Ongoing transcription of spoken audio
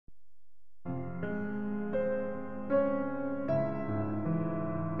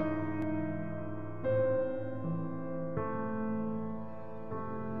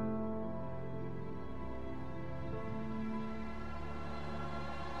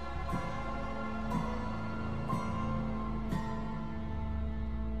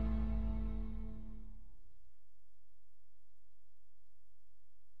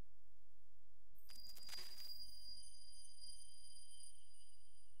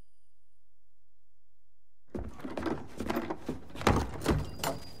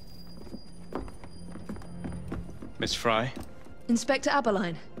Miss Fry? Inspector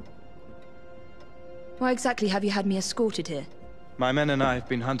Aberline. Why exactly have you had me escorted here? My men and I have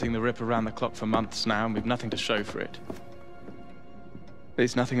been hunting the Ripper around the clock for months now, and we've nothing to show for it.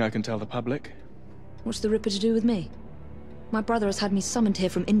 There's nothing I can tell the public. What's the Ripper to do with me? My brother has had me summoned here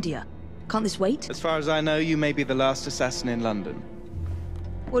from India. Can't this wait? As far as I know, you may be the last assassin in London.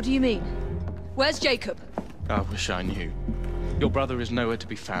 What do you mean? Where's Jacob? I wish I knew. Your brother is nowhere to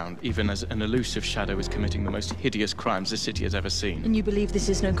be found, even as an elusive shadow is committing the most hideous crimes the city has ever seen. And you believe this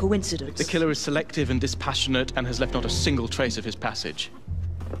is no coincidence? The killer is selective and dispassionate and has left not a single trace of his passage.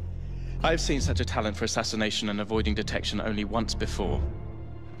 I've seen such a talent for assassination and avoiding detection only once before,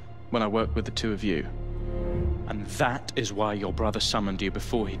 when I worked with the two of you. And that is why your brother summoned you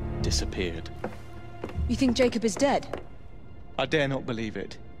before he disappeared. You think Jacob is dead? I dare not believe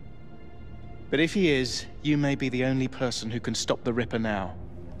it. But if he is, you may be the only person who can stop the Ripper now.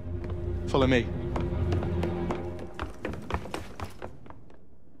 Follow me.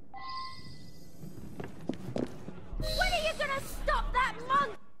 When are you gonna stop that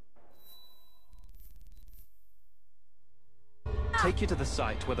monk? Take you to the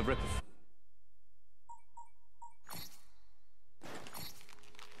site where the Ripper...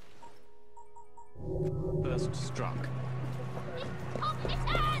 first struck.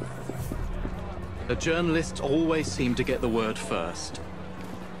 The journalists always seem to get the word first.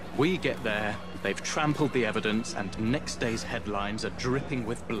 We get there, they've trampled the evidence, and next day's headlines are dripping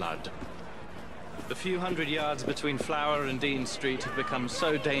with blood. The few hundred yards between Flower and Dean Street have become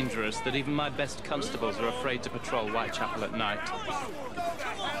so dangerous that even my best constables are afraid to patrol Whitechapel at night.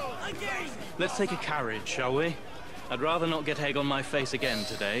 Let's take a carriage, shall we? I'd rather not get egg on my face again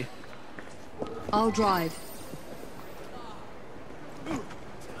today. I'll drive.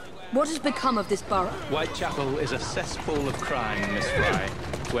 What has become of this borough? Whitechapel is a cesspool of crime, Miss Fry,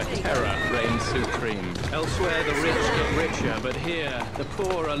 where terror reigns supreme. Elsewhere, the rich get richer, but here, the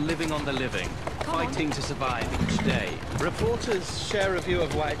poor are living on the living, fighting to survive each day. Reporters share a view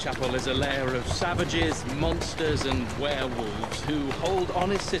of Whitechapel as a lair of savages, monsters, and werewolves who hold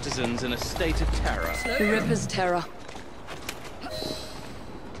honest citizens in a state of terror. The Ripper's terror.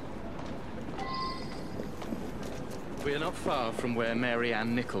 We're not far from where Mary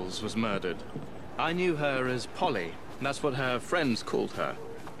Ann Nichols was murdered. I knew her as Polly. That's what her friends called her.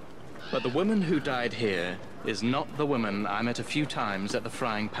 But the woman who died here is not the woman I met a few times at the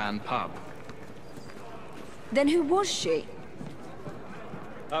Frying Pan pub. Then who was she?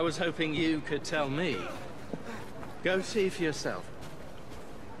 I was hoping you could tell me. Go see for yourself.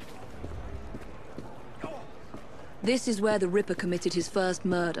 This is where the Ripper committed his first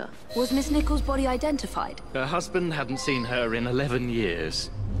murder. Was Miss Nichols' body identified? Her husband hadn't seen her in 11 years.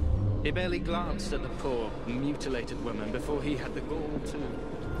 He barely glanced at the poor, mutilated woman before he had the gall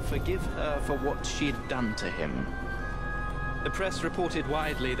to forgive her for what she'd done to him. The press reported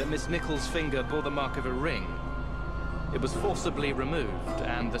widely that Miss Nichols' finger bore the mark of a ring. It was forcibly removed,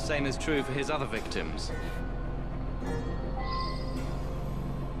 and the same is true for his other victims.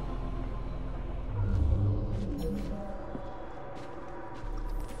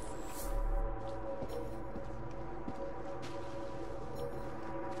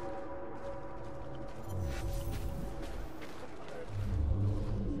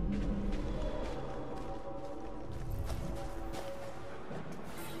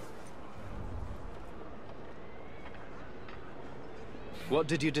 What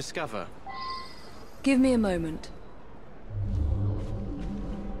did you discover? Give me a moment.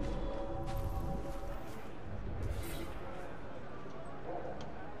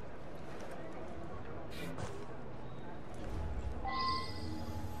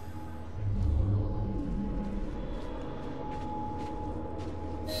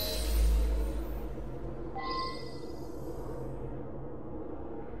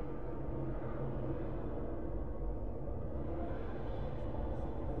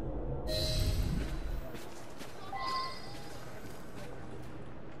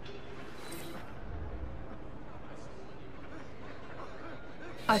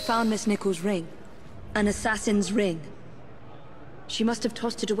 I found Miss Nichols' ring. An assassin's ring. She must have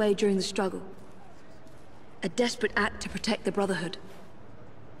tossed it away during the struggle. A desperate act to protect the Brotherhood.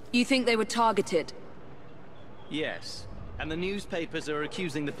 You think they were targeted? Yes. And the newspapers are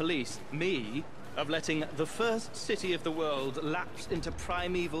accusing the police, me, of letting the first city of the world lapse into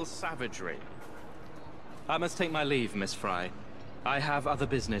primeval savagery. I must take my leave, Miss Fry. I have other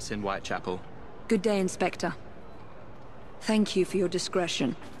business in Whitechapel. Good day, Inspector. Thank you for your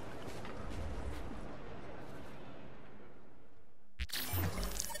discretion.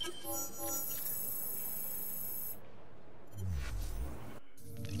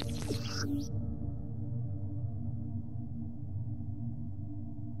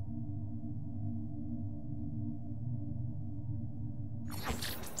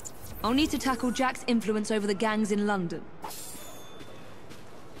 I'll need to tackle Jack's influence over the gangs in London.